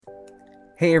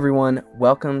Hey everyone,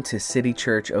 welcome to City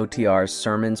Church OTR's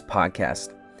Sermons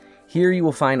Podcast. Here you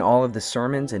will find all of the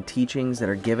sermons and teachings that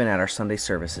are given at our Sunday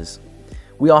services.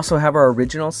 We also have our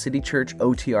original City Church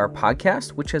OTR podcast,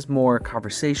 which has more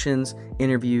conversations,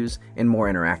 interviews, and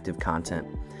more interactive content.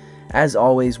 As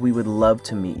always, we would love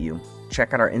to meet you.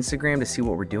 Check out our Instagram to see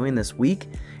what we're doing this week,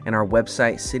 and our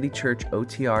website,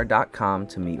 citychurchotr.com,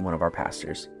 to meet one of our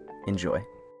pastors. Enjoy.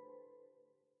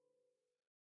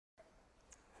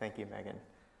 Thank you, Megan.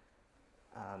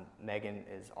 Megan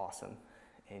is awesome,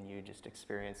 and you just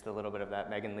experienced a little bit of that.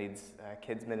 Megan leads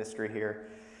kids ministry here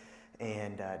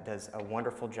and does a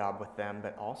wonderful job with them,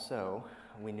 but also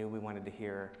we knew we wanted to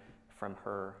hear from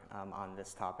her on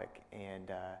this topic,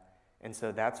 and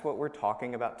so that's what we're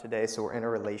talking about today. So we're in a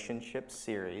relationship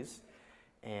series,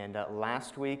 and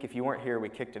last week, if you weren't here, we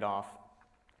kicked it off,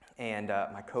 and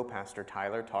my co-pastor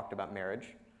Tyler talked about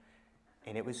marriage,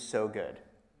 and it was so good.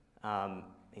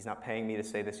 He's not paying me to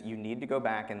say this. You need to go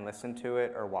back and listen to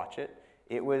it or watch it.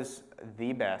 It was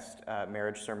the best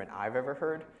marriage sermon I've ever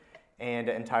heard.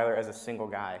 And Tyler, as a single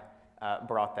guy,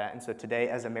 brought that. And so today,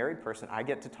 as a married person, I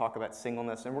get to talk about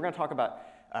singleness. And we're going to talk about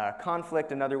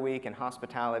conflict another week and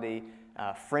hospitality,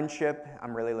 friendship.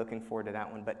 I'm really looking forward to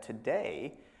that one. But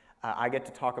today, I get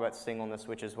to talk about singleness,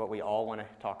 which is what we all want to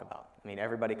talk about. I mean,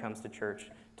 everybody comes to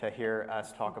church to hear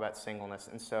us talk about singleness.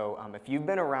 And so if you've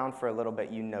been around for a little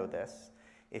bit, you know this.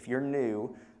 If you're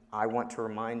new, I want to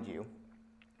remind you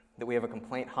that we have a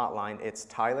complaint hotline. It's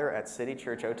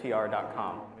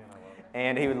tyler@citychurchotr.com.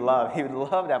 And he would love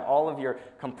to have all of your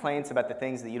complaints about the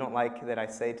things that you don't like that I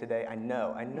say today. I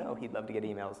know he'd love to get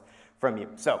emails from you.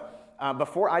 So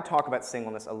before I talk about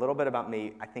singleness, a little bit about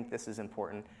me. I think this is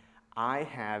important. I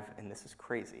have, and this is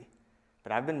crazy,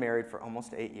 but I've been married for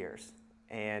almost 8 years.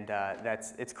 And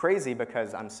it's crazy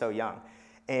because I'm so young.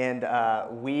 And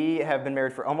we have been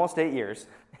married for almost 8 years,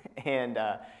 and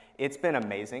it's been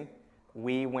amazing.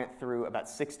 We went through about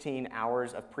 16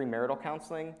 hours of premarital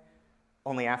counseling.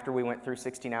 Only after we went through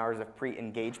 16 hours of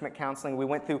pre-engagement counseling. We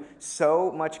went through so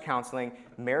much counseling.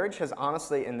 Marriage has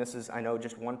honestly, and this is, I know,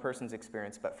 just one person's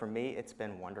experience, but for me, it's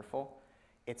been wonderful.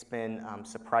 It's been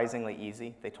surprisingly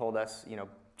easy. They told us,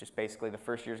 just basically the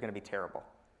first year is going to be terrible.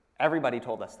 Everybody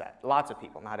told us that. Lots of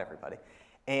people, not everybody.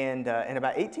 And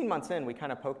about 18 months in, we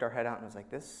kind of poked our head out and was like,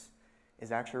 this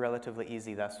is actually relatively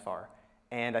easy thus far.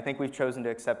 And I think we've chosen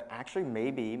to accept, actually,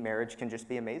 maybe marriage can just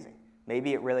be amazing.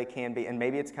 Maybe it really can be, and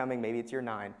maybe it's coming, maybe it's year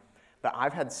 9. But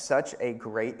I've had such a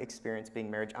great experience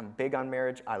being married. I'm big on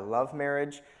marriage. I love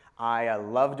marriage. I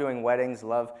love doing weddings,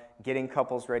 love getting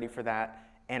couples ready for that.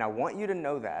 And I want you to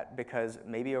know that because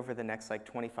maybe over the next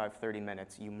 25, 30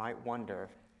 minutes, you might wonder,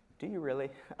 do you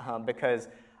really? Because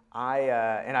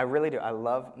I really do. I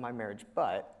love my marriage,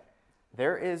 but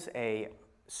there is a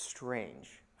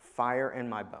strange fire in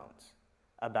my bones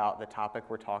about the topic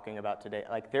we're talking about today.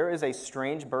 There is a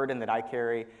strange burden that I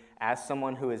carry as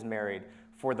someone who is married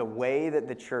for the way that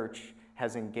the church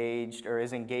has engaged or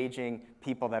is engaging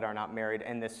people that are not married,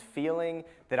 and this feeling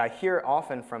that I hear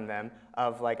often from them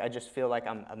of I just feel like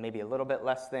I'm maybe a little bit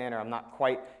less than, or I'm not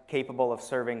quite capable of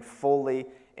serving fully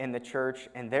in the church,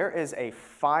 and there is a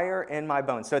fire in my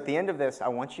bones. So at the end of this, I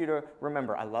want you to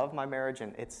remember, I love my marriage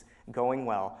and it's going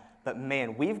well, but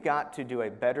man, we've got to do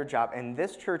a better job, and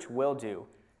this church will do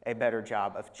a better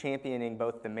job of championing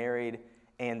both the married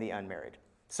and the unmarried.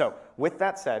 So with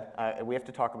that said, we have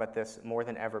to talk about this more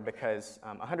than ever because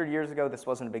 100 years ago, this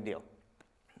wasn't a big deal.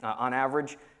 On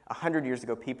average, 100 years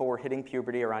ago, people were hitting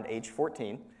puberty around age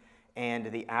 14,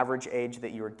 and the average age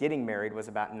that you were getting married was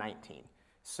about 19.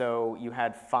 So you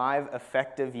had 5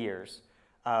 effective years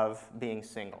of being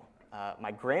single.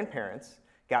 My grandparents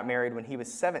got married when he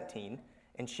was 17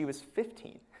 and she was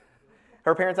 15.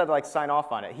 Her parents had to sign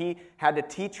off on it. He had to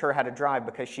teach her how to drive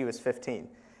because she was 15.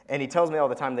 And he tells me all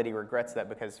the time that he regrets that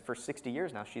because for 60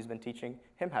 years now she's been teaching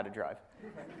him how to drive.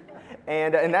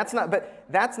 and that's not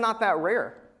that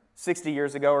rare 60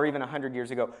 years ago or even 100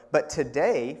 years ago. But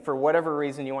today, for whatever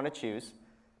reason you want to choose,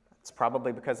 it's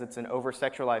probably because it's an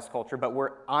over-sexualized culture, but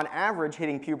we're on average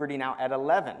hitting puberty now at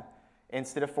 11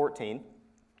 instead of 14.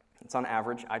 It's on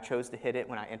average. I chose to hit it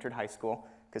when I entered high school,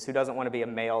 because who doesn't want to be a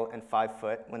male and 5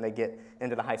 foot when they get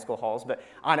into the high school halls? But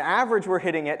on average, we're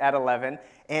hitting it at 11,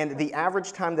 and the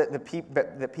average time that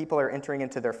the people are entering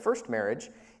into their first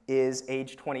marriage is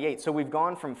age 28. So we've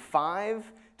gone from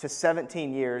 5 to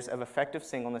 17 years of effective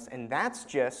singleness, and that's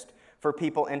just for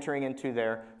people entering into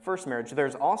their first marriage.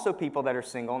 There's also people that are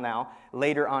single now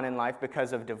later on in life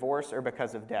because of divorce or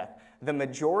because of death. The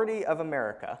majority of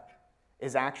America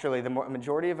is actually, the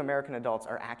majority of American adults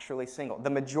are actually single.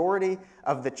 The majority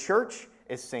of the church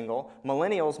is single.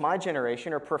 Millennials, my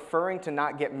generation, are preferring to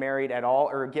not get married at all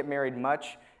or get married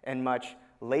much and much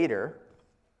later.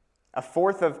 A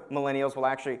fourth of millennials will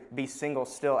actually be single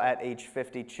still at age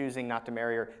 50, choosing not to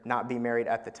marry or not be married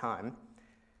at the time.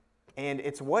 And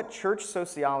it's what church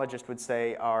sociologists would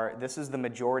say this is the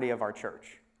majority of our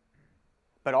church.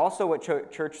 But also what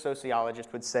church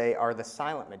sociologists would say are the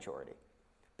silent majority.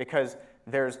 Because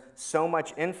there's so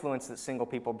much influence that single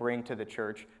people bring to the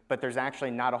church, but there's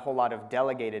actually not a whole lot of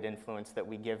delegated influence that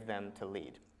we give them to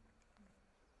lead.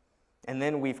 And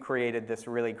then we've created this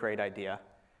really great idea,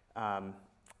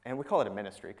 and we call it a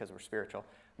ministry because we're spiritual,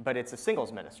 but it's a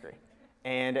singles ministry.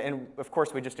 And of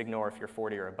course, we just ignore if you're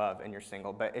 40 or above and you're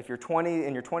single. But if you're 20,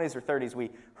 in your 20s or 30s,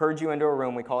 we herd you into a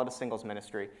room, we call it a singles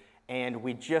ministry, and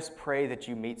we just pray that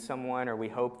you meet someone, or we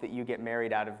hope that you get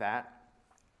married out of that.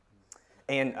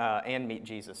 And meet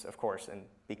Jesus, of course, and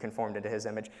be conformed into his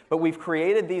image. But we've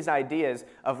created these ideas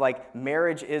of like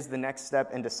marriage is the next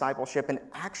step in discipleship, and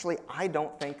actually I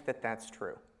don't think that that's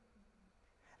true.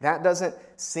 That doesn't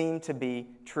seem to be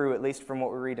true, at least from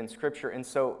what we read in Scripture. And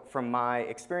so from my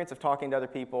experience of talking to other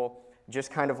people,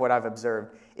 just kind of what I've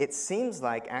observed, it seems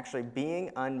like actually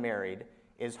being unmarried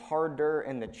is harder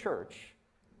in the church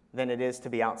than it is to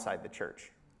be outside the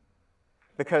church.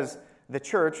 Because the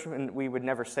church, and we would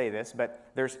never say this,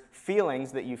 but there's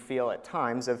feelings that you feel at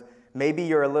times of maybe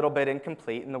you're a little bit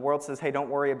incomplete, and the world says, hey, don't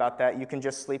worry about that, you can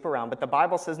just sleep around. But the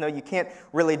Bible says, no, you can't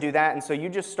really do that, and so you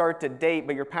just start to date,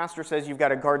 but your pastor says you've got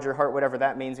to guard your heart, whatever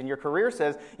that means, and your career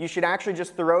says you should actually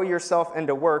just throw yourself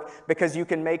into work because you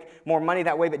can make more money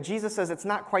that way. But Jesus says it's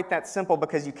not quite that simple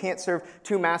because you can't serve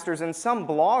two masters, and some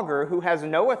blogger who has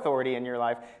no authority in your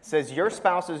life says your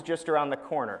spouse is just around the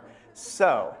corner.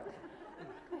 So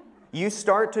you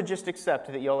start to just accept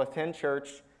that you'll attend church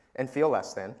and feel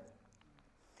less than,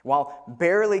 while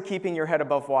barely keeping your head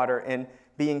above water and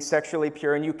being sexually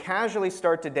pure. And you casually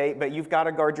start to date, but you've got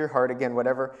to guard your heart, again,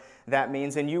 whatever that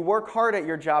means. And you work hard at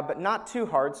your job, but not too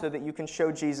hard, so that you can show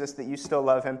Jesus that you still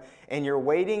love him. And you're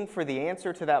waiting for the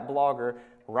answer to that blogger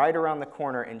right around the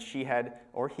corner, and she had,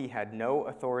 or he had, no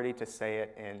authority to say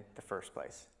it in the first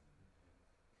place.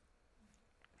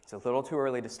 It's a little too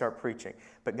early to start preaching.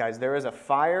 But guys, there is a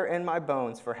fire in my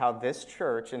bones for how this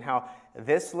church and how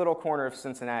this little corner of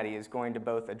Cincinnati is going to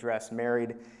both address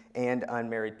married and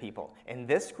unmarried people. And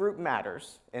this group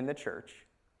matters in the church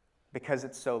because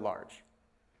it's so large.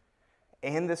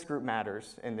 And this group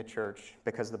matters in the church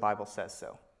because the Bible says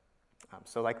so.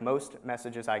 So like most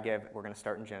messages I give, we're going to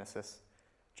start in Genesis.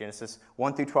 Genesis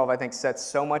 1 through 12, I think, sets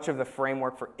so much of the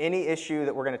framework for any issue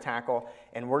that we're going to tackle.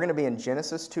 And we're going to be in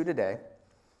Genesis 2 today.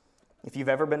 If you've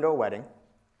ever been to a wedding,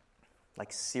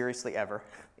 like seriously ever,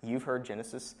 you've heard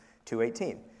Genesis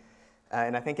 2:18.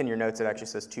 And I think in your notes it actually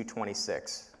says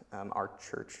 2:26. Our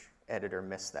church editor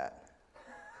missed that.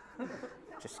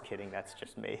 Just kidding, that's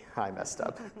just me. I messed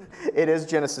up. It is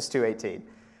Genesis 2:18.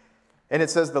 And it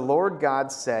says, the Lord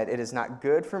God said, it is not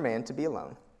good for man to be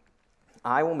alone.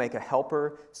 I will make a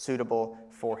helper suitable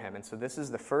for him. And so this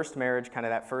is the first marriage, kind of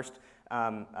that first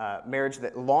marriage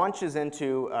that launches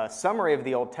into a summary of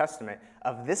the Old Testament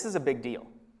of this is a big deal.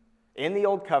 In the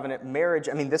Old Covenant, marriage,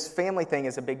 I mean, this family thing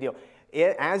is a big deal.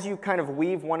 As you kind of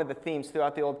weave one of the themes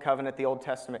throughout the Old Covenant, the Old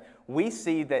Testament, we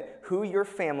see that who your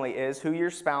family is, who your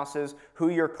spouse is, who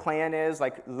your clan is,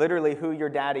 like literally who your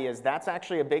daddy is, that's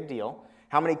actually a big deal.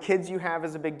 How many kids you have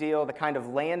is a big deal. The kind of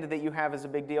land that you have is a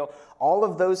big deal. All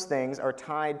of those things are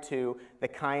tied to the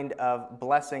kind of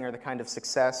blessing or the kind of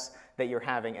success that you're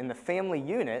having. And the family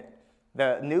unit,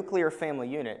 the nuclear family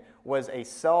unit, was a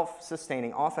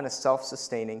self-sustaining, often a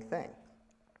self-sustaining thing.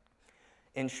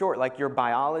 In short, like your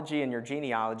biology and your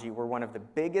genealogy were one of the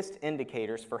biggest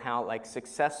indicators for how like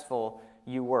successful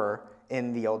you were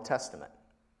in the Old Testament.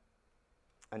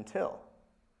 Until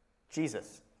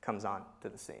Jesus comes on to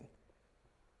the scene.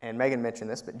 And Megan mentioned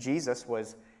this, but Jesus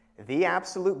was the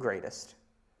absolute greatest,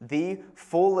 the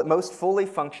most fully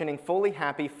functioning, fully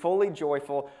happy, fully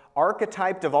joyful,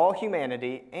 archetyped of all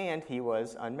humanity, and he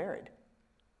was unmarried.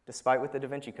 Despite what the Da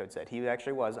Vinci Code said, he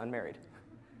actually was unmarried.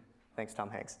 Thanks, Tom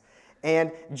Hanks.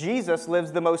 And Jesus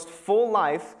lives the most full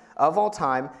life of all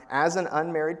time as an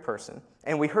unmarried person.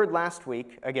 And we heard last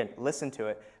week, again, listen to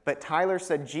it, but Tyler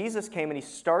said Jesus came and he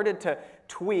started to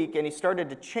tweak and he started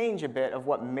to change a bit of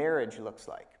what marriage looks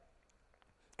like.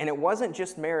 And it wasn't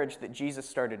just marriage that Jesus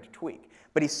started to tweak,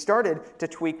 but he started to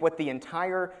tweak what the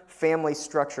entire family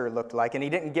structure looked like. And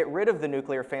he didn't get rid of the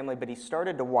nuclear family, but he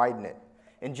started to widen it.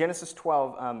 In Genesis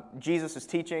 12, Jesus is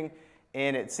teaching,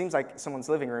 and it seems like someone's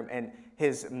living room, and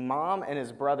his mom and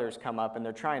his brothers come up, and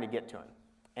they're trying to get to him.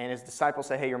 And his disciples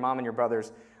say, hey, your mom and your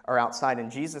brothers are outside.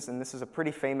 And Jesus, and this is a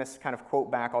pretty famous kind of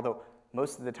quote back, although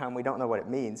Most of the time we don't know what it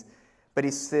means. But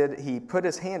he put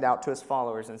his hand out to his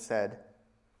followers and said,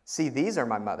 "See, these are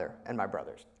my mother and my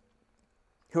brothers.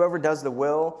 Whoever does the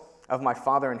will of my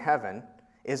Father in heaven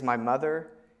is my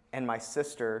mother and my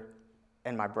sister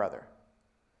and my brother."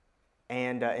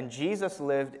 And Jesus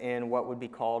lived in what would be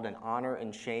called an honor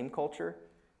and shame culture.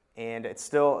 And it's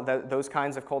still, those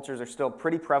kinds of cultures are still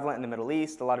pretty prevalent in the Middle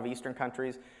East, a lot of Eastern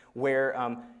countries, where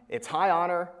it's high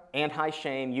honor and high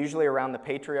shame, usually around the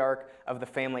patriarch of the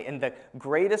family. And the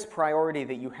greatest priority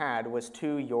that you had was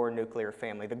to your nuclear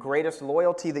family. The greatest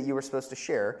loyalty that you were supposed to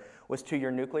share was to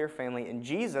your nuclear family. And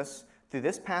Jesus, through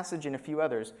this passage and a few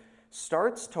others,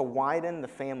 starts to widen the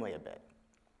family a bit.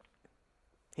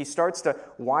 He starts to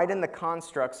widen the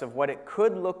constructs of what it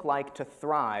could look like to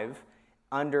thrive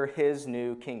under his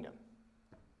new kingdom.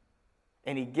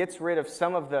 And he gets rid of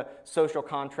some of the social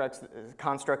constructs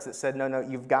that said, no,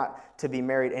 you've got to be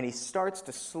married. And he starts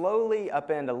to slowly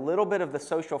upend a little bit of the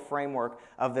social framework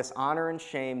of this honor and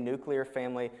shame, nuclear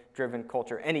family-driven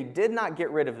culture. And he did not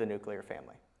get rid of the nuclear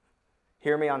family.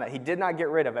 Hear me on that. He did not get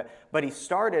rid of it, but he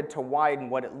started to widen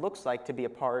what it looks like to be a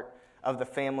part of the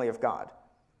family of God.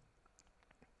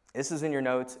 This is in your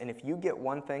notes, and if you get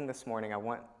one thing this morning, I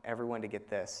want everyone to get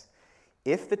this.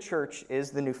 If the church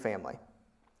is the new family,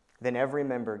 then every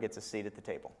member gets a seat at the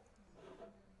table.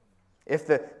 If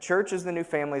the church is the new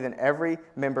family, then every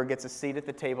member gets a seat at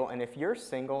the table. And if you're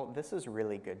single, this is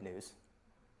really good news.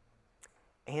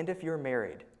 And if you're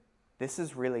married, this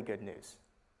is really good news.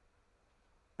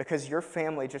 Because your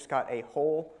family just got a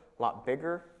whole lot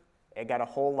bigger, it got a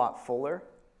whole lot fuller,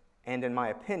 and in my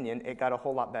opinion, it got a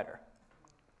whole lot better.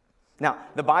 Now,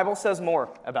 the Bible says more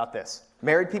about this.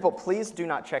 Married people, please do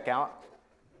not check out.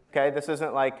 Okay, this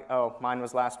isn't like, oh, mine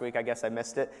was last week, I guess I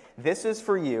missed it. This is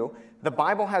for you. The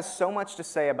Bible has so much to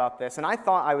say about this, and I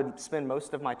thought I would spend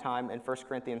most of my time in 1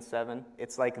 Corinthians 7.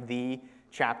 It's like the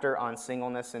chapter on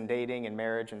singleness and dating and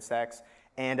marriage and sex.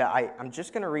 And I'm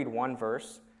just going to read one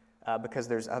verse because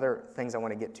there's other things I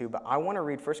want to get to. But I want to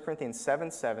read 1 Corinthians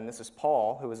 7:7. This is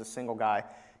Paul, who was a single guy.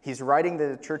 He's writing to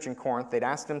the church in Corinth. They'd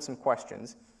asked him some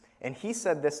questions. And he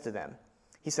said this to them.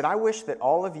 He said, "I wish that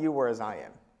all of you were as I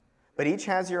am. But each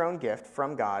has your own gift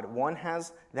from God. One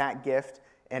has that gift,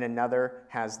 and another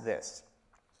has this."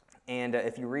 And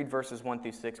if you read verses 1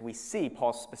 through 6, we see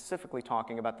Paul specifically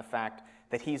talking about the fact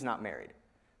that he's not married,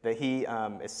 that he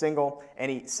is single.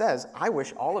 And he says, "I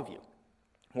wish all of you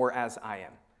were as I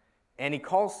am." And he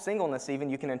calls singleness, even,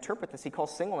 you can interpret this, he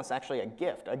calls singleness actually a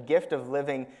gift of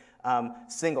living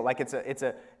single. Like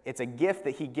it's a gift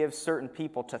that he gives certain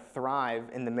people to thrive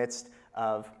in the midst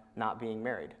of not being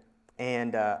married.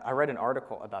 And I read an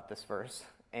article about this verse,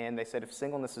 and they said if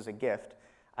singleness is a gift,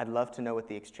 I'd love to know what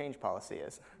the exchange policy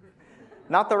is.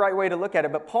 Not the right way to look at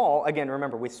it, but Paul, again,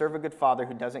 remember, we serve a good father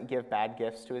who doesn't give bad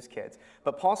gifts to his kids.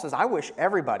 But Paul says, I wish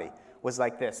everybody was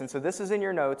like this. And so this is in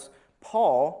your notes.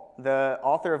 Paul, the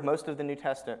author of most of the New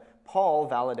Testament, Paul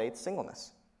validates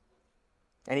singleness.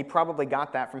 And he probably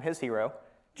got that from his hero,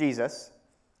 Jesus,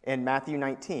 in Matthew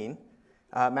 19.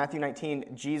 Matthew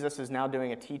 19, Jesus is now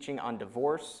doing a teaching on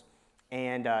divorce.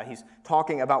 And he's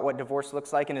talking about what divorce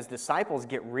looks like, and his disciples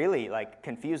get really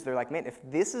confused. They're like, man, if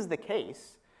this is the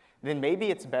case, then maybe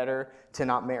it's better to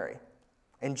not marry.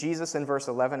 And Jesus, in verse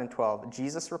 11 and 12,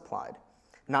 Jesus replied,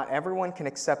 "Not everyone can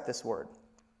accept this word,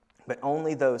 but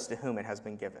only those to whom it has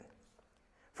been given.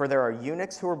 For there are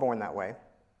eunuchs who are born that way,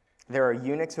 there are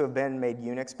eunuchs who have been made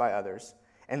eunuchs by others,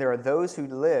 and there are those who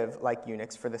live like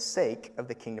eunuchs for the sake of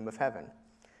the kingdom of heaven.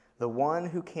 The one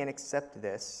who can accept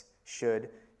this should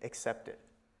accept it."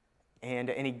 And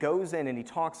he goes in and he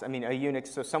talks, a eunuch,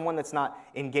 so someone that's not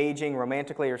engaging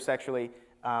romantically or sexually,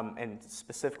 and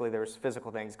specifically there's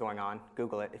physical things going on.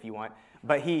 Google it if you want.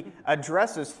 But he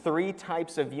addresses three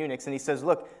types of eunuchs, and he says,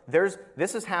 look,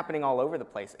 this is happening all over the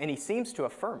place, and he seems to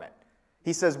affirm it.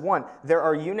 He says, one, there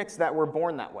are eunuchs that were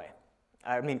born that way.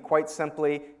 Quite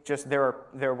simply, just there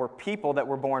were people that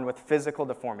were born with physical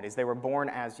deformities. They were born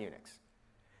as eunuchs.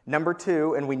 Number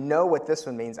two, and we know what this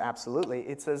one means absolutely,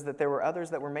 it says that there were others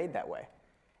that were made that way.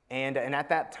 And at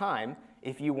that time,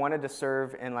 if you wanted to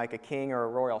serve in like a king or a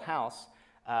royal house,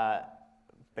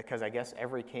 because I guess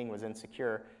every king was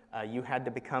insecure, you had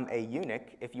to become a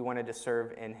eunuch if you wanted to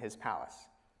serve in his palace.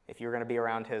 If you were going to be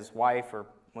around his wife, or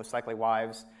most likely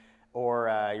wives, or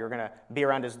you're going to be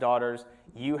around his daughters,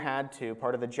 you had to,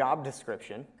 part of the job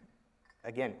description,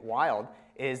 again, wild,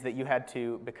 is that you had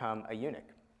to become a eunuch.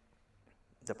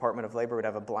 Department of Labor would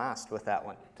have a blast with that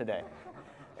one today.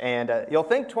 And you'll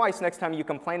think twice next time you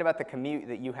complain about the commute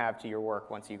that you have to your work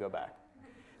once you go back.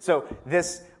 So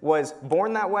this was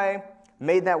born that way,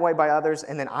 made that way by others,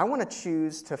 and then I want to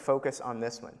choose to focus on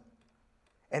this one.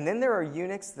 And then there are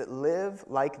eunuchs that live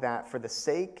like that for the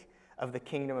sake of the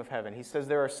kingdom of heaven. He says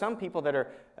there are some people that are,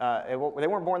 they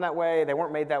weren't born that way, they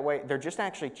weren't made that way. They're just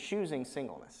actually choosing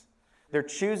singleness. They're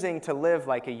choosing to live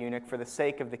like a eunuch for the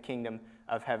sake of the kingdom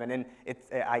of heaven. And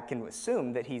I can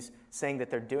assume that he's saying that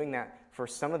they're doing that for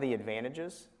some of the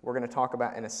advantages we're going to talk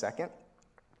about in a second.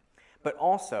 But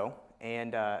also,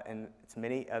 and it's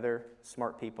many other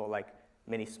smart people, like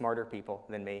many smarter people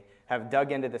than me, have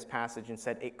dug into this passage and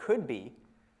said it could be,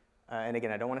 and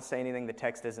again, I don't want to say anything the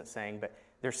text isn't saying, but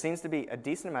there seems to be a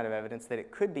decent amount of evidence that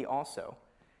it could be also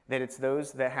that it's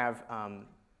those that have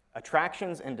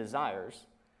attractions and desires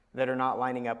that are not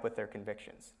lining up with their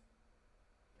convictions,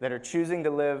 that are choosing to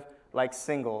live like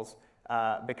singles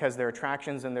because their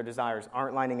attractions and their desires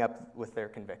aren't lining up with their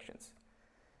convictions.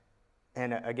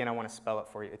 And again, I want to spell it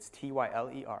for you. It's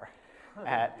Tyler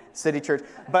at City Church.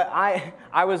 But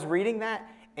I was reading that,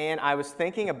 and I was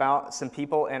thinking about some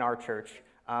people in our church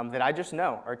that I just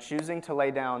know are choosing to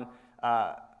lay down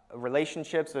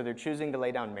relationships, or they're choosing to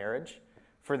lay down marriage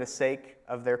for the sake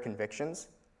of their convictions.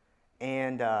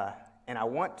 And I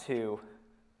want to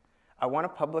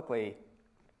publicly,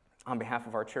 on behalf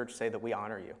of our church, say that we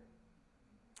honor you.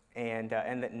 And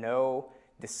that no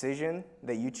decision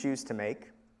that you choose to make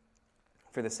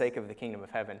for the sake of the kingdom of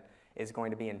heaven is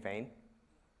going to be in vain.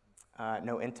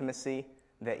 No intimacy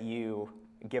that you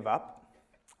give up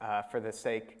for the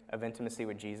sake of intimacy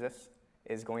with Jesus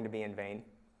is going to be in vain.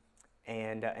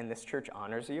 And this church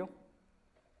honors you,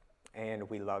 and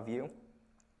we love you.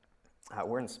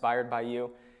 We're inspired by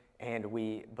you, and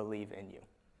we believe in you.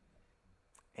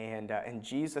 And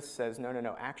Jesus says,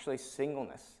 no, actually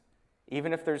singleness,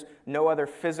 even if there's no other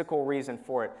physical reason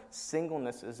for it,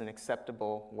 singleness is an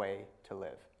acceptable way to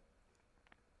live.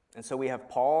 And so we have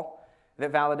Paul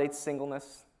that validates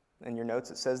singleness. In your notes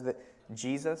it says that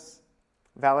Jesus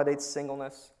validates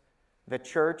singleness. The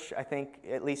church, I think,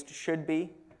 at least should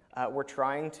be. We're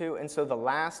trying to. And so the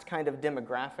last kind of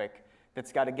demographic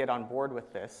that's got to get on board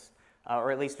with this,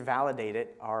 or at least validate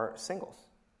it, are singles,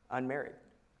 unmarried.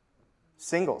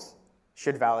 Singles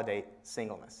should validate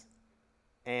singleness.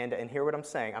 And hear what I'm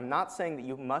saying. I'm not saying that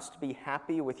you must be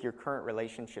happy with your current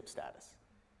relationship status.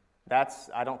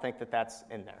 I don't think that that's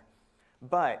in there.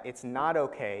 But it's not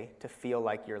okay to feel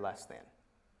like you're less than.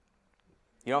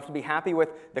 You don't have to be happy with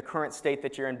the current state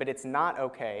that you're in, but it's not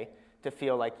okay to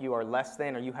feel like you are less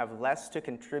than or you have less to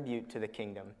contribute to the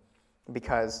kingdom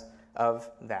because of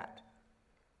that.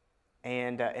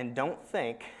 And don't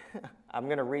think, I'm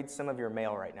going to read some of your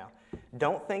mail right now.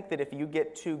 Don't think that if you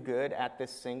get too good at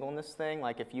this singleness thing,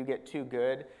 like if you get too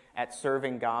good at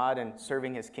serving God and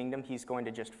serving his kingdom, he's going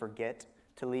to just forget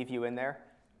to leave you in there.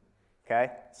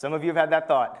 Okay? Some of you have had that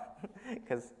thought,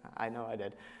 because I know I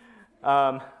did.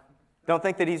 Don't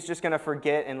think that he's just going to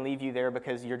forget and leave you there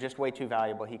because you're just way too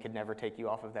valuable. He could never take you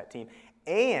off of that team.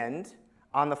 And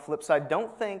on the flip side,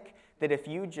 don't think that if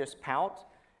you just pout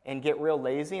and get real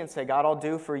lazy and say, God, I'll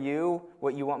do for you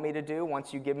what you want me to do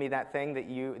once you give me that thing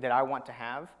that I want to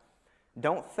have,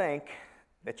 don't think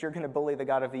that you're going to bully the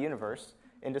God of the universe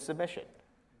into submission.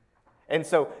 And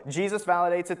so Jesus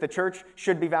validates it. The church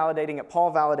should be validating it.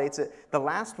 Paul validates it. The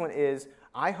last one is,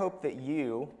 I hope that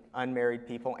you, unmarried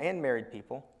people and married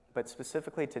people, but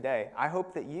specifically today, I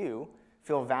hope that you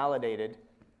feel validated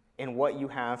in what you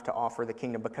have to offer the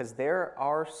kingdom, because there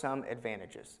are some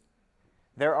advantages.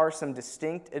 There are some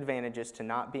distinct advantages to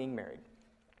not being married.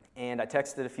 And I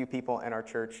texted a few people in our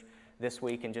church this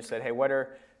week and just said, hey, what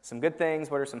are some good things?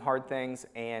 What are some hard things?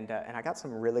 And I got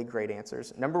some really great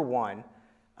answers. Number one,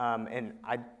 and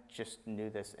I just knew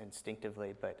this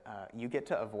instinctively, but you get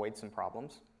to avoid some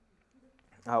problems.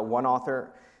 One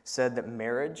author said that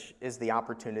marriage is the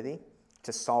opportunity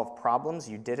to solve problems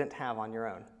you didn't have on your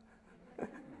own.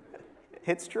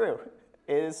 It's true.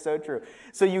 It is so true.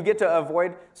 So you get to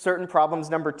avoid certain problems.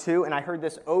 Number two, and I heard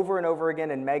this over and over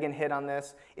again, and Megan hit on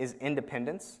this, is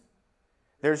independence.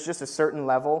 There's just a certain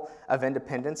level of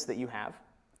independence that you have.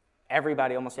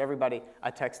 Almost everybody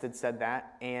I texted said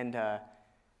that. And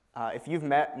if you've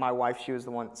met my wife, she was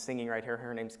the one singing right here.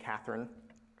 Her name's Catherine.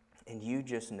 And you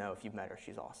just know, if you've met her,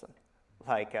 she's awesome.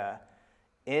 Like,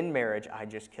 in marriage, I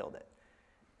just killed it.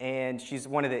 And she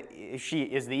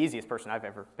is the easiest person I've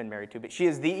ever been married to, but she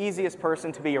is the easiest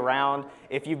person to be around.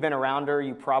 If you've been around her,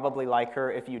 you probably like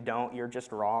her. If you don't, you're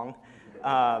just wrong.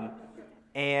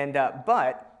 And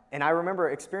I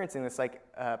remember experiencing this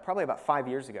probably about 5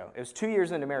 years ago. It was 2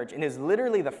 years into marriage, and it was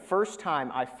literally the first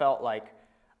time I felt like,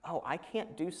 oh, I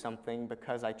can't do something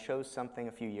because I chose something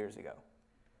a few years ago.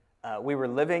 We were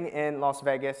living in Las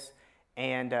Vegas,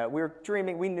 and we were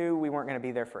dreaming. We knew we weren't going to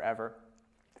be there forever.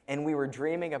 and we were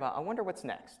dreaming about, I wonder what's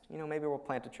next. Maybe we'll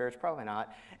plant a church, probably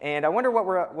not. And I wonder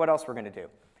what else we're going to do.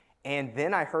 And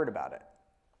then I heard about it.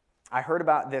 I heard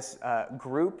about this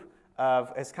group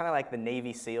of, it's kind of like the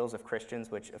Navy SEALs of Christians,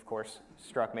 which of course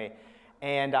struck me.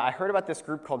 And I heard about this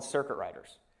group called Circuit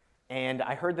Riders. And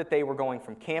I heard that they were going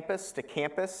from campus to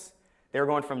campus. They were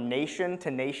going from nation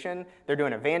to nation. They're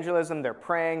doing evangelism, they're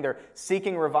praying, they're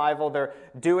seeking revival, they're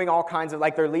doing all kinds of,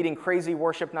 they're leading crazy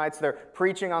worship nights, they're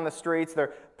preaching on the streets,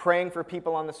 they're praying for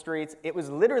people on the streets. It was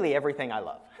literally everything I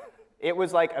love. It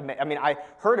was like, I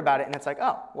heard about it and it's like,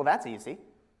 oh, well, that's easy.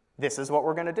 This is what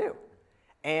we're going to do.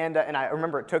 And I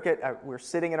remember we were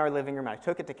sitting in our living room, and I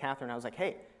took it to Catherine, and I was like,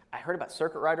 hey, I heard about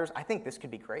Circuit Riders. I think this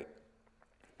could be great.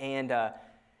 And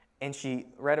she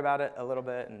read about it a little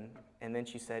bit, and then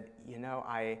she said,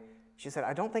 I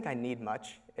don't think I need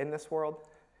much in this world.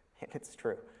 And it's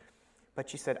true. But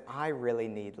she said, I really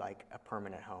need a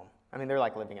permanent home. They're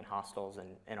living in hostels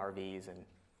and RVs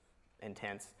and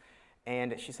tents.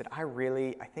 And she said,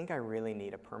 I think I really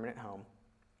need a permanent home.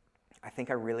 I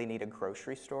think I really need a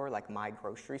grocery store, like my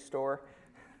grocery store.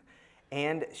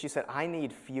 And she said, I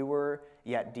need fewer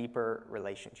yet deeper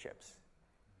relationships.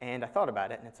 And I thought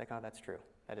about it, and it's like, oh, that's true.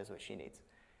 That is what she needs.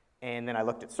 And then I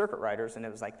looked at Circuit Riders, and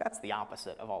it was like, that's the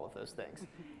opposite of all of those things.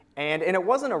 And it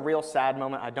wasn't a real sad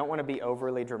moment. I don't want to be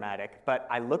overly dramatic, but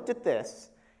I looked at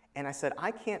this, and I said, I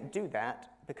can't do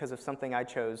that because of something I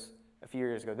chose a few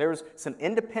years ago. There was some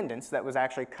independence that was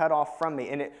actually cut off from me,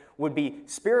 and it would be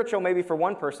spiritual maybe for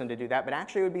one person to do that, but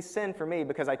actually it would be sin for me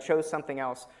because I chose something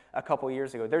else a couple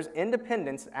years ago. There's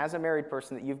independence as a married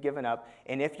person that you've given up,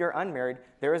 and if you're unmarried,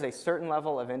 there is a certain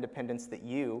level of independence that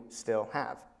you still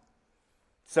have.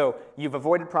 So you've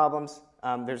avoided problems.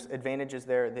 There's advantages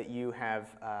there that you have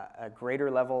a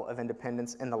greater level of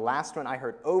independence. And the last one I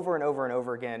heard over and over and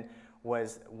over again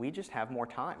was we just have more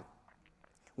time.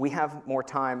 We have more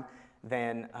time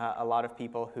than a lot of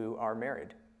people who are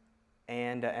married.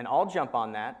 And I'll jump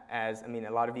on that as, a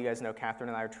lot of you guys know Catherine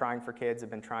and I are trying for kids, have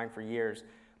been trying for years,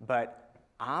 but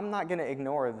I'm not going to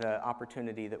ignore the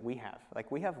opportunity that we have.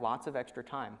 We have lots of extra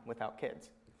time without kids.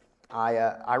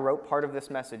 I wrote part of this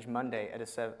message Monday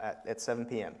at 7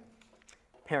 p.m.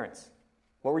 Parents,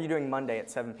 what were you doing Monday at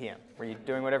 7 p.m.? Were you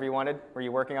doing whatever you wanted? Were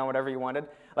you working on whatever you wanted?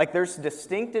 There's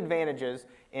distinct advantages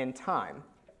in time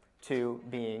to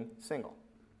being single.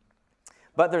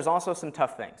 But there's also some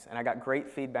tough things, and I got great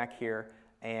feedback here,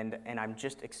 and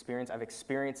I've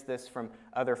experienced this from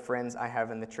other friends I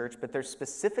have in the church, but there's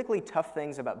specifically tough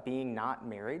things about being not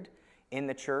married in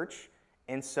the church,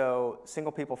 and so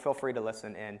single people, feel free to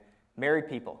listen, and married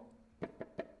people,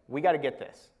 we got to get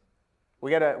this.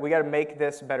 We got to make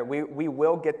this better. We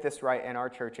will get this right in our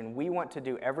church, and we want to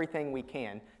do everything we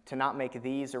can to not make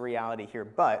these a reality here,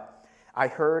 but I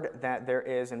heard that there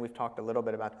is, and we've talked a little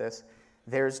bit about this,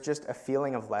 there's just a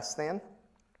feeling of less than,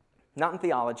 not in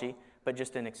theology, but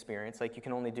just in experience. You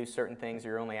can only do certain things, or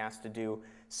you're only asked to do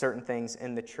certain things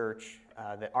in the church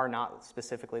that are not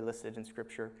specifically listed in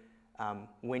Scripture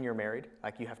when you're married.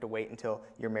 You have to wait until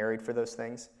you're married for those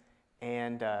things.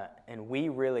 And we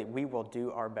will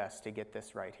do our best to get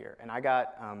this right here. And I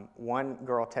got, one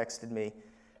girl texted me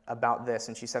about this,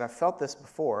 and she said, I've felt this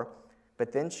before.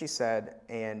 But then she said,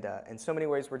 and in so many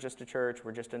ways, we're just a church,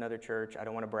 we're just another church, I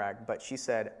don't want to brag, but she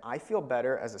said, I feel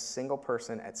better as a single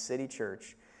person at City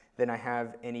Church than I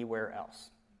have anywhere else.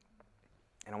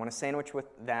 And I want to sandwich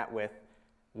that with,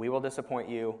 we will disappoint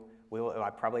you.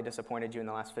 I probably disappointed you in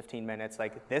the last 15 minutes.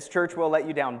 This church will let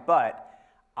you down, but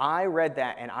I read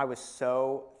that and I was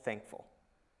so thankful.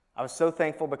 I was so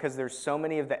thankful because there's so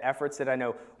many of the efforts that I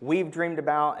know we've dreamed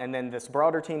about, and then this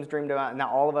broader team's dreamed about, and now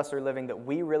all of us are living, that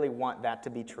we really want that to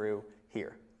be true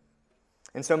here.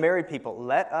 And so married people,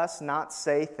 let us not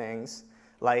say things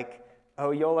like,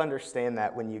 oh, you'll understand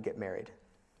that when you get married.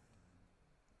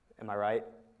 Am I right,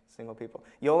 single people?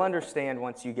 You'll understand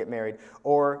once you get married,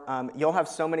 or you'll have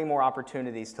so many more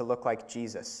opportunities to look like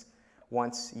Jesus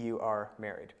once you are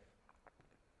married.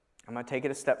 I'm going to take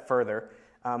it a step further.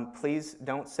 Please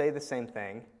don't say the same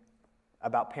thing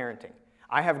about parenting.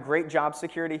 I have great job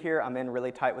security here. I'm in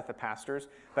really tight with the pastors.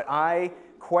 But I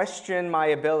question my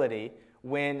ability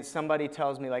when somebody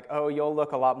tells me, oh, you'll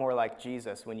look a lot more like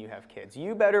Jesus when you have kids.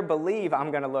 You better believe I'm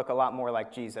going to look a lot more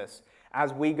like Jesus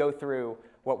as we go through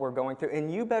what we're going through.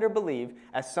 And you better believe,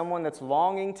 as someone that's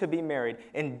longing to be married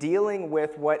and dealing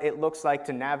with what it looks like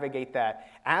to navigate that,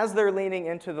 as they're leaning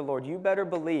into the Lord, you better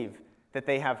believe that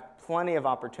they have plenty of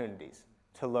opportunities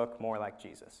to look more like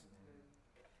Jesus.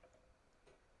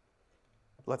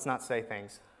 Let's not say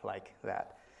things like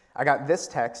that. I got this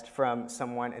text from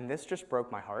someone, and this just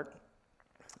broke my heart,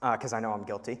 because I know I'm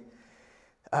guilty.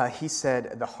 He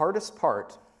said, the hardest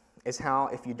part is how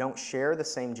if you don't share the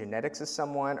same genetics as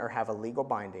someone or have a legal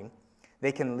binding,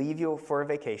 they can leave you for a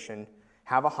vacation,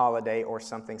 have a holiday, or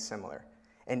something similar.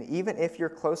 And even if you're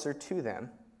closer to them,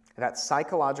 that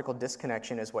psychological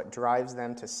disconnection is what drives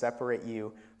them to separate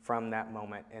you from that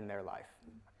moment in their life.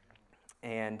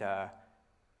 And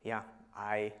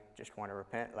I just want to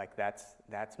repent. Like,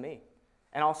 that's me.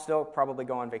 And I'll still probably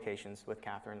go on vacations with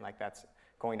Catherine. Like, that's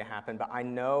going to happen. But I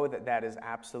know that that is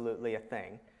absolutely a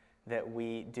thing that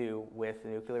we do with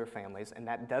nuclear families. And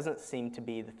that doesn't seem to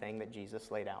be the thing that Jesus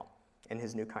laid out in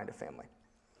his new kind of family.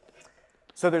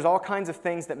 So there's all kinds of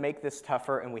things that make this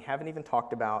tougher. And we haven't even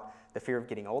talked about the fear of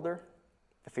getting older,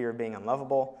 the fear of being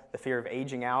unlovable, the fear of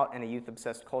aging out in a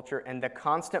youth-obsessed culture, and the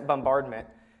constant bombardment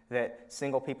that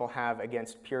single people have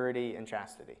against purity and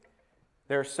chastity.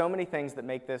 There are so many things that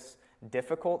make this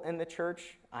difficult in the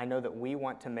church. I know that we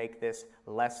want to make this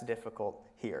less difficult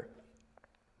here.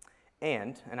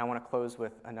 And I want to close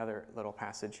with another little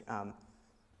passage.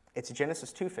 It's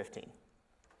Genesis 2:15,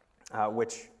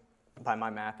 which by my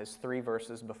math is 3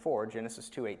 verses before Genesis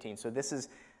 2:18. So this is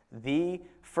the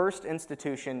first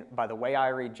institution, by the way I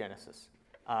read Genesis,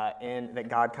 that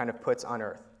God kind of puts on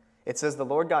earth. It says, the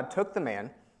Lord God took the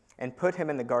man and put him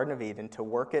in the Garden of Eden to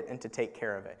work it and to take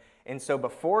care of it. And so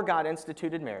before God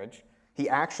instituted marriage, he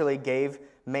actually gave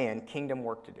man kingdom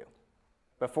work to do.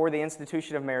 Before the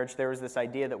institution of marriage, there was this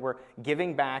idea that we're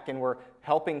giving back and we're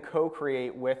helping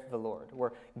co-create with the Lord.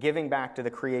 We're giving back to the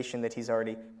creation that he's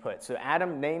already put. So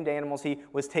Adam named animals. He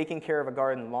was taking care of a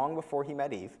garden long before he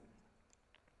met Eve.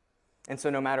 And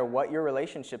so no matter what your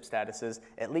relationship status is,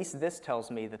 at least this tells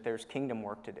me that there's kingdom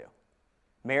work to do.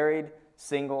 Married,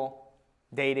 single,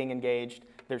 dating, engaged,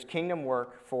 there's kingdom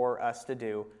work for us to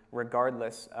do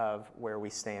regardless of where we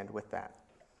stand with that.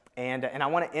 And I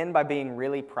want to end by being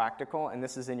really practical, and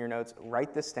this is in your notes.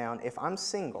 Write this down. If I'm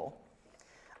single,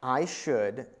 I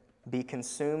should be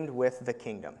consumed with the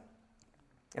kingdom.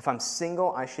 If I'm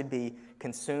single, I should be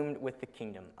consumed with the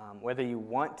kingdom. Whether you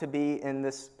want to be in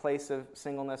this place of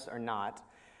singleness or not,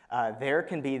 there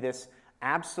can be this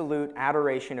absolute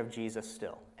adoration of Jesus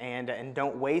still. And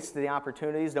don't waste the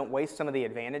opportunities. Don't waste some of the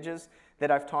advantages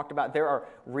that I've talked about. There are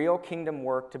real kingdom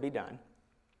work to be done.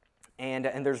 And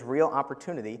there's real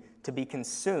opportunity to be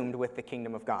consumed with the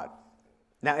kingdom of God.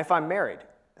 Now, if I'm married,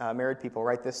 married people,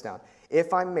 write this down.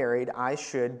 If I'm married, I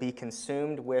should be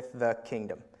consumed with the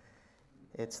kingdom.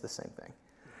 It's the same thing.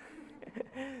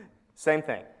 Same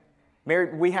thing.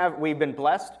 Married, we've been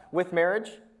blessed with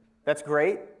marriage. That's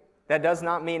great. That does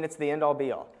not mean it's the end-all,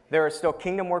 be-all. There is still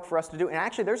kingdom work for us to do. And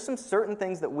actually, there's some certain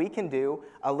things that we can do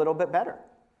a little bit better.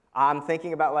 I'm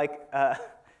thinking about, like,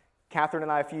 Catherine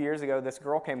and I, a few years ago, this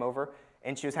girl came over,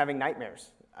 and she was having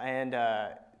nightmares. And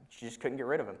she just couldn't get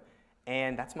rid of them.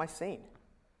 And that's my scene.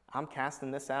 I'm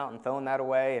casting this out and throwing that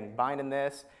away and binding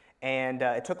this. And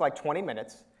it took like 20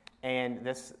 minutes. And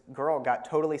this girl got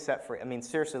totally set free. I mean,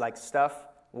 seriously, like, stuff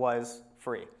was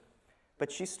free.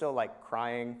 But she's still, like,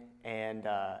 crying and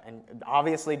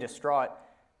obviously distraught.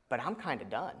 But I'm kind of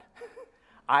done.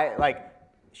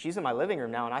 She's in my living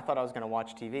room now, and I thought I was going to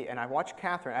watch TV. And I watched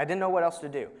Catherine. I didn't know what else to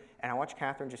do. And I watched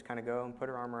Catherine just kind of go and put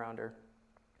her arm around her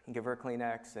and give her a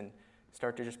Kleenex and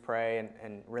start to just pray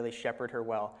and really shepherd her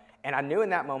well. And I knew in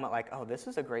that moment, like, oh, this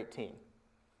is a great team.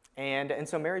 And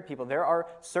so married people, there are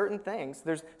certain things,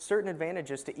 there's certain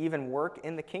advantages to even work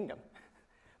in the kingdom.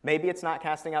 Maybe it's not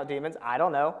casting out demons, I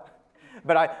don't know.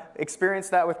 But I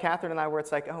experienced that with Catherine and I, where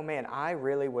it's like, oh man, I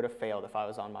really would have failed if I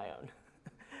was on my own.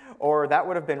 Or that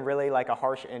would have been really like a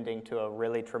harsh ending to a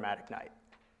really traumatic night.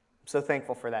 I'm so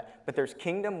thankful for that. But there's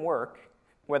kingdom work,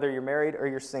 whether you're married or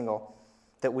you're single,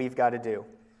 that we've got to do.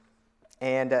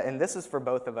 And this is for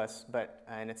both of us,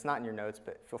 and it's not in your notes,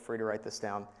 but feel free to write this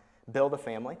down. Build a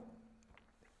family.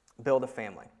 Build a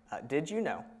family. Did you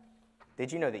know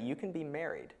that you can be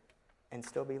married and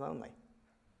still be lonely?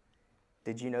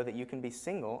 Did you know that you can be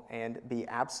single and be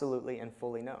absolutely and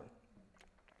fully known?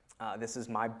 This is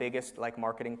my biggest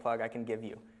marketing plug I can give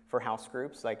you for house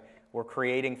groups. We're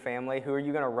creating family. Who are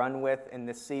you going to run with in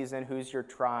this season? Who's your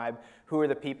tribe? Who are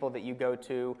the people that you go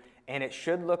to? And it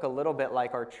should look a little bit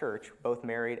like our church, both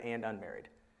married and unmarried.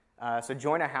 So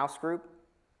join a house group.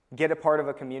 Get a part of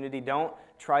a community. Don't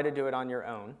try to do it on your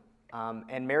own.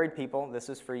 And married people, this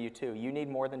is for you too. You need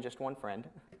more than just one friend.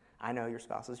 I know your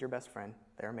spouse is your best friend.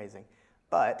 They're amazing.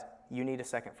 But you need a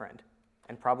second friend,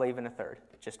 and probably even a third,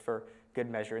 just for good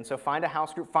measure. And so find a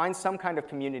house group. Find some kind of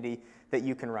community that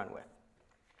you can run with.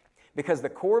 Because the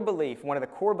core belief, one of the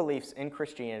core beliefs in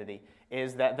Christianity,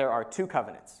 is that there are two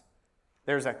covenants.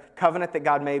 There's a covenant that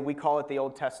God made. We call it the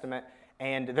Old Testament.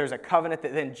 And there's a covenant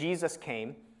that then Jesus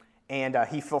came And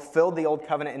he fulfilled the old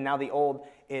covenant, and now the old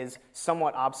is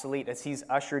somewhat obsolete as he's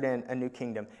ushered in a new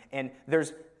kingdom. And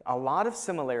there's a lot of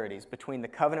similarities between the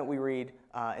covenant we read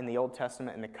in the Old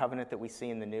Testament and the covenant that we see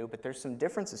in the New, but there's some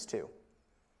differences too.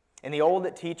 In the Old,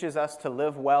 it teaches us to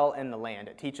live well in the land.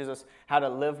 It teaches us how to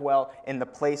live well in the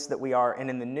place that we are. And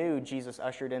in the New, Jesus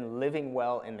ushered in living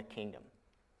well in the kingdom.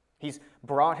 He's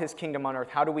brought his kingdom on earth.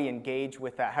 How do we engage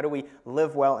with that? How do we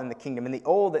live well in the kingdom? In the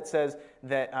Old, it says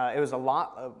that it was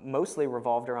mostly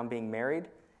revolved around being married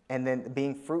and then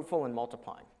being fruitful and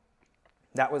multiplying.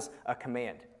 That was a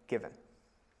command given.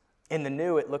 In the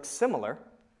New, it looks similar,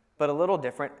 but a little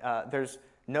different. There's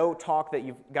no talk that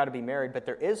you've got to be married, but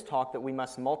there is talk that we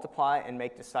must multiply and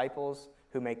make disciples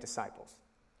who make disciples.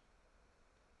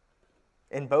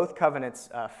 In both covenants,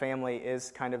 family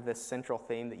is kind of this central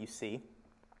theme that you see.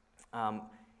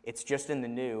 It's just in the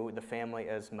New, the family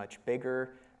is much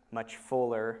bigger, much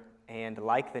fuller, and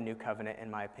like the New Covenant,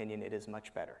 in my opinion, it is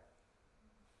much better.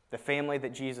 The family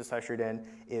that Jesus ushered in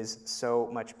is so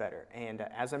much better. And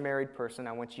as a married person,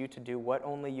 I want you to do what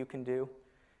only you can do.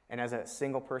 And as a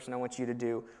single person, I want you to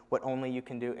do what only you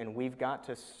can do. And we've got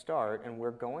to start, and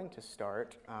we're going to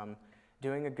start,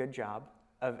 doing a good job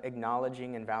of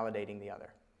acknowledging and validating the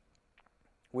other.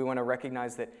 We want to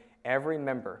recognize that every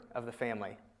member of the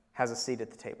family has a seat at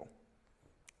the table.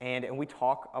 And we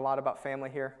talk a lot about family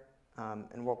here,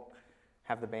 and we'll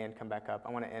have the band come back up.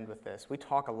 I want to end with this. We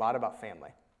talk a lot about family.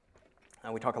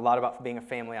 We talk a lot about being a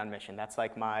family on mission. That's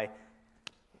like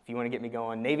if you want to get me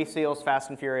going, Navy SEALs, Fast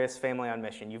and Furious, family on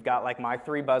mission. You've got like my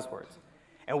 3 buzzwords.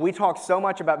 And we talk so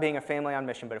much about being a family on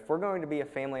mission, but if we're going to be a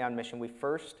family on mission, we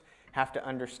first have to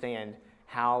understand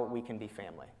how we can be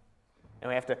family. And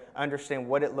we have to understand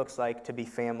what it looks like to be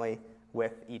family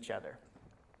with each other.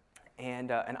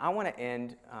 And I want to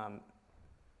end,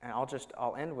 and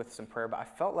I'll end with some prayer, but I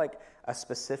felt like a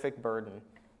specific burden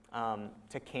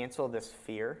to cancel this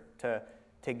fear,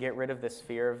 to get rid of this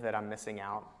fear of that I'm missing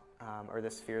out, or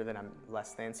this fear that I'm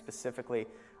less than, specifically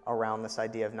around this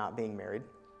idea of not being married.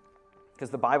 Because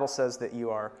the Bible says that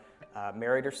you are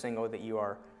married or single, that you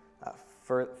are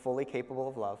fully capable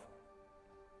of love.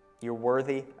 You're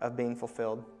worthy of being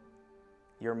fulfilled.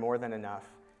 You're more than enough.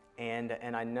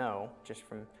 And I know, just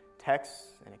from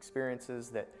texts and experiences,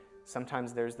 that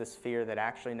sometimes there's this fear that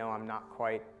actually, no, I'm not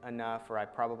quite enough, or I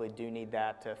probably do need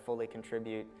that to fully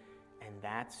contribute, and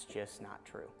that's just not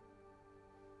true.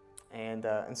 And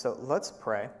so let's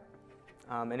pray.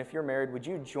 And if you're married, would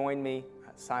you join me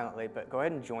silently, but go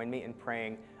ahead and join me in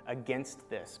praying against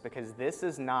this, because this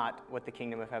is not what the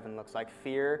kingdom of heaven looks like.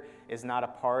 Fear is not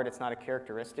it's not a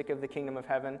characteristic of the kingdom of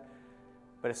heaven,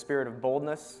 but a spirit of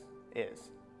boldness is.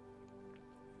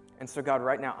 And so, God,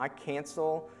 right now, I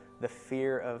cancel the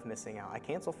fear of missing out. I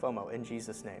cancel FOMO in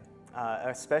Jesus' name,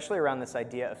 especially around this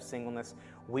idea of singleness.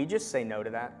 We just say no to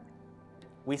that.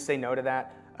 We say no to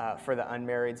that for the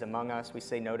unmarrieds among us. We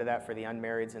say no to that for the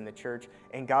unmarrieds in the church.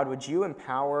 And God, would you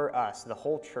empower us, the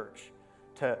whole church,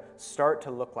 to start to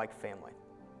look like family?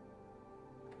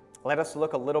 Let us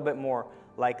look a little bit more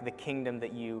like the kingdom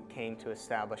that you came to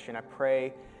establish. And I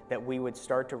pray that we would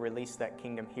start to release that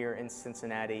kingdom here in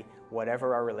Cincinnati,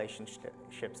 whatever our relationship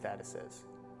status is.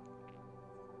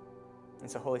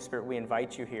 And so, Holy Spirit, we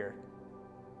invite you here,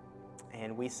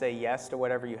 and we say yes to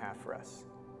whatever you have for us.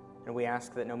 And we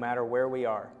ask that no matter where we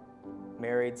are,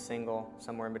 married, single,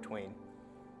 somewhere in between,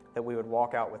 that we would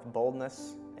walk out with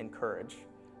boldness and courage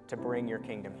to bring your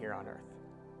kingdom here on earth.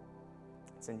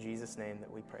 It's in Jesus' name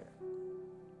that we pray that.